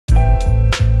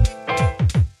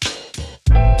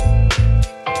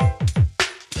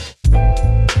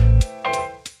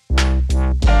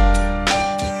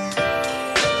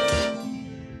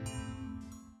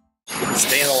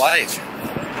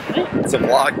It's a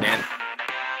vlog, man.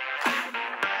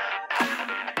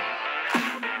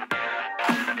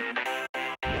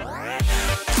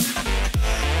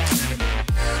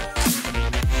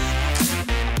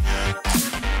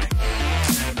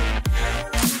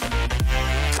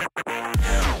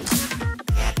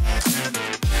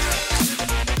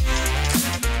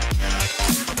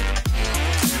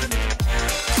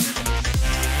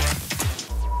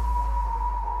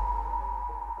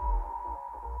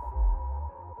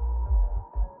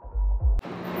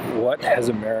 What has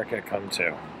America come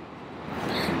to?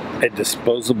 A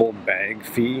disposable bag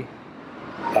fee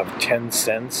of 10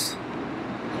 cents?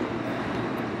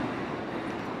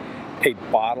 A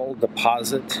bottle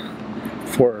deposit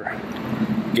for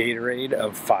Gatorade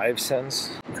of 5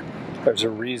 cents? There's a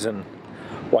reason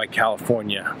why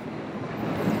California,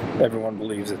 everyone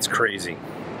believes it's crazy.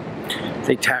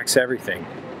 They tax everything.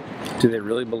 Do they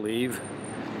really believe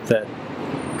that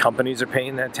companies are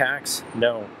paying that tax?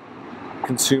 No.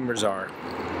 Consumers are.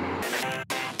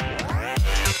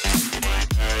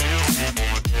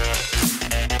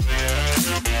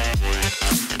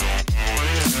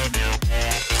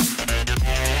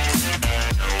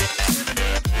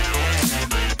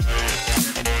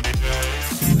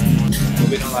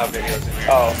 We don't have videos in here.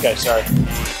 Oh, okay, sorry.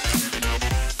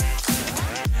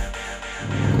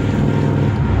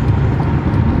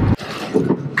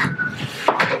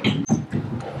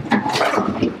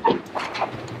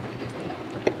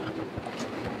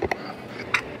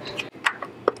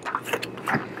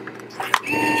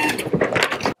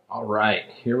 All right,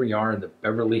 here we are in the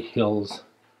Beverly Hills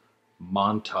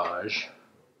Montage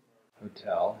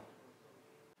Hotel.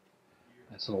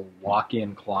 Nice little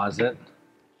walk-in closet.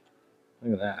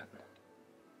 Look at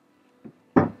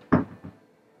that.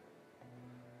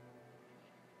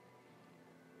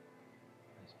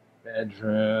 Nice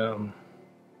bedroom.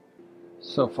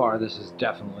 So far, this has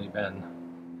definitely been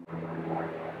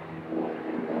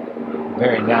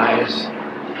very nice.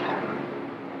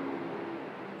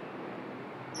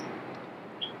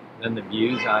 Then the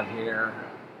views out here.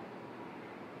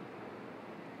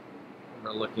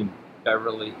 We're looking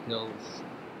Beverly Hills,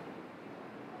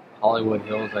 Hollywood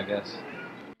Hills, I guess.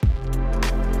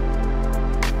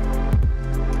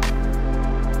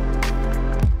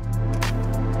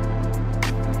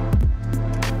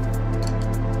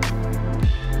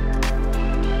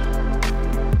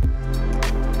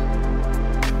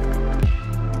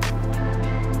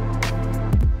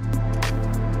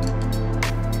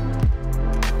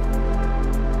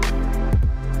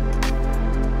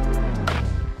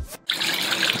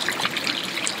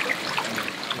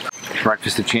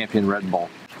 Breakfast of Champion Red Bull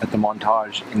at the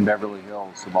Montage in Beverly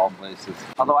Hills, of all places.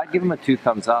 Although I'd give them a 2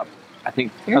 thumbs up. I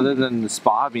think other than the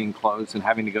spa being closed and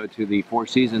having to go to the Four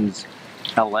Seasons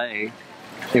LA,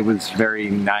 it was very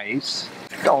nice.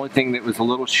 The only thing that was a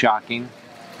little shocking,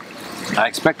 I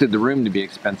expected the room to be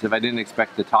expensive. I didn't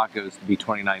expect the tacos to be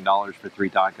 $29 for 3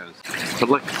 tacos. But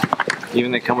look,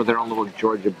 even they come with their own little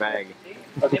Georgia bag.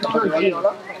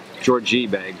 Georgie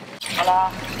bag.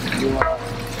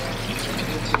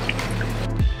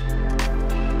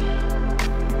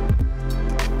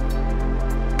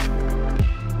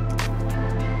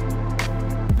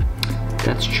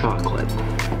 That's chocolate.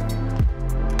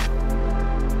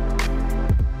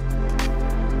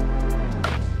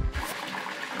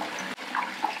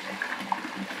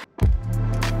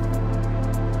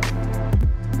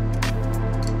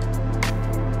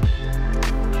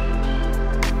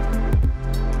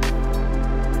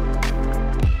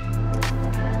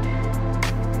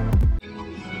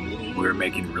 We're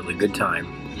making really good time,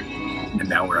 and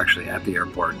now we're actually at the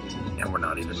airport, and we're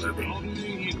not even moving.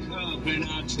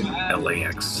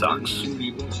 LAX sucks.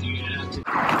 You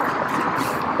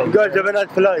guys have a nice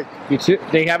flight. You too.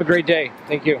 They have a great day.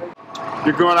 Thank you.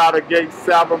 You're going out of gate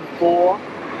 7-4.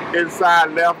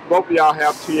 Inside left, both of y'all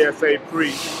have TSA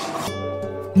free.